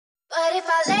But if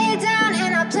I lay down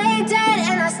and I play dead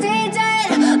and I stay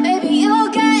dead, maybe you'll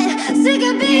get sick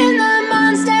of being the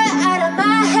monster out of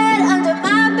my head, under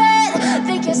my bed.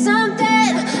 Think you're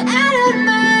something out of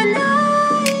my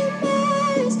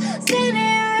nightmares,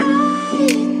 standing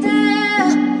right there.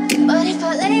 But if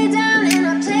I lay down and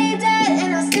I play dead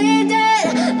and I stay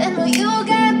dead, then will you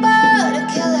get bored of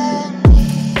killing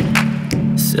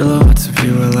me? Silhouettes of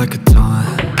you are like a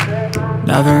taunt.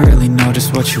 Never really know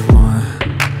just what you want.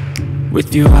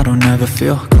 With you I don't ever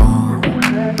feel calm.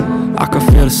 I can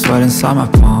feel the sweat inside my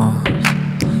palms.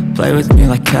 Play with me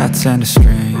like cats and a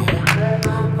string.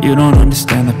 You don't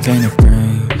understand the pain it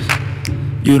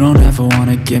brings. You don't ever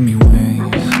wanna give me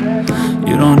wings.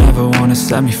 You don't ever wanna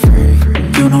set me free.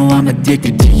 You know I'm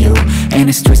addicted to you, and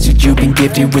it's twisted, you've been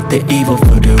gifted with the evil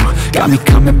voodoo. Got me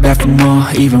coming back for more,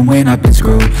 even when I've been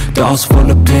screwed. Dolls full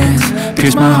of pins,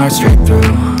 pierce my heart straight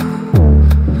through.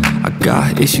 I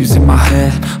got issues in my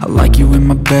head, I like you in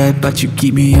my bed, but you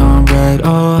keep me on red.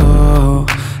 Oh,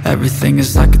 everything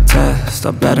is like a test,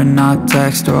 I better not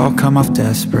text or I'll come off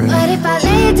desperate. But if I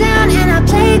lay down and I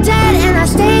play dead and I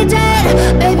stay dead,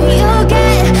 baby you'll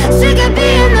get sick of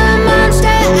being the monster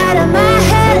out of my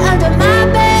head, under my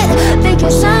bed. Think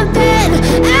you're something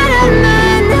out of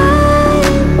my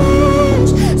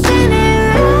nightmares, standing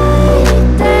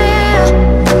right there.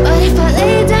 But if I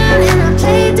lay down and I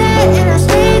play dead and I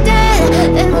stay dead,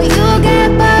 then will you get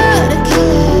bored of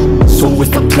killing me? So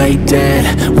if I play dead,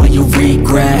 will you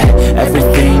regret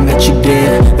everything that you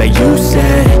did, that you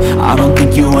said? I don't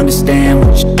think you understand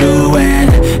what you're doing,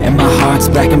 and my heart's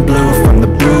black and blue from the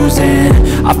bruising.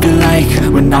 I feel like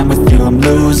when I'm with you I'm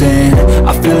losing.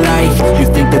 I feel like you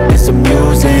think that this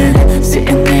amusing,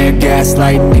 sitting there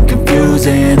gaslighting and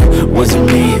confusing. Was it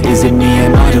me? Is it me?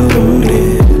 Am I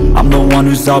deluded? I'm the one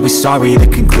who's always sorry, the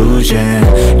conclusion.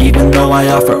 Even though I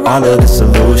offer all of the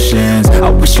solutions, I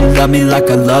wish you loved me like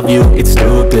I love you, it's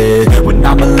stupid. When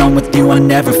I'm alone with you I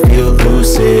never feel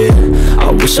lucid.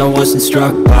 I wish I wasn't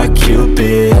struck by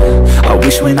Cupid. I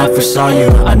wish when I first saw you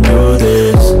I knew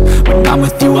this. When I'm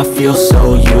with you I feel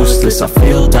so useless, I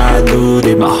feel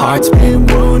diluted, my heart's been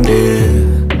wounded.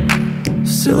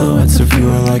 Silhouettes of you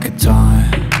are like a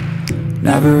taunt.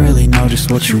 Never really know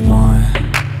just what you want.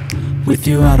 With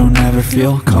you I don't ever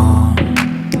feel calm.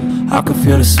 I can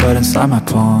feel the sweat inside my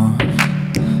palms.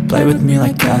 Play with me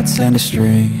like cats and a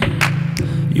string.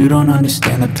 You don't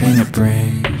understand the pain it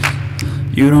brings.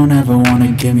 You don't ever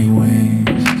wanna give me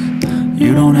wings.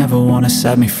 You don't ever wanna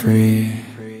set me free.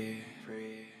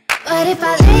 But if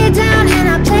I lay down and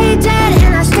I play dead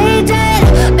and I stay dead,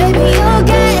 baby you'll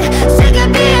get sick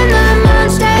of being the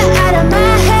monster out of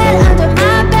my head, under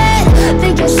my bed.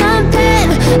 Think you're something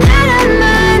out of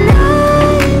my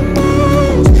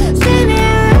nightmares,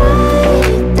 standing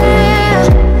right there.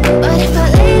 But if I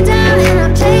lay down and I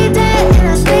play dead and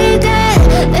I stay dead,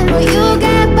 then will you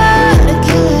get bored of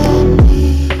killing me?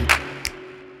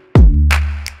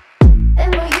 Then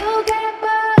will you get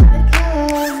bored of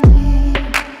killing me?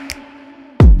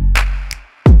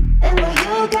 Then will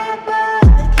you get bored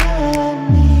of killing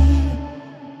me?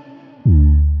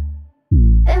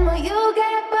 Then will you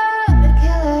get bored of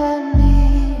killing me?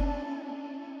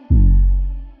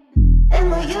 Then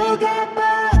will you get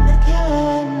bored of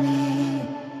killing me?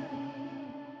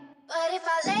 But if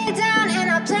I lay down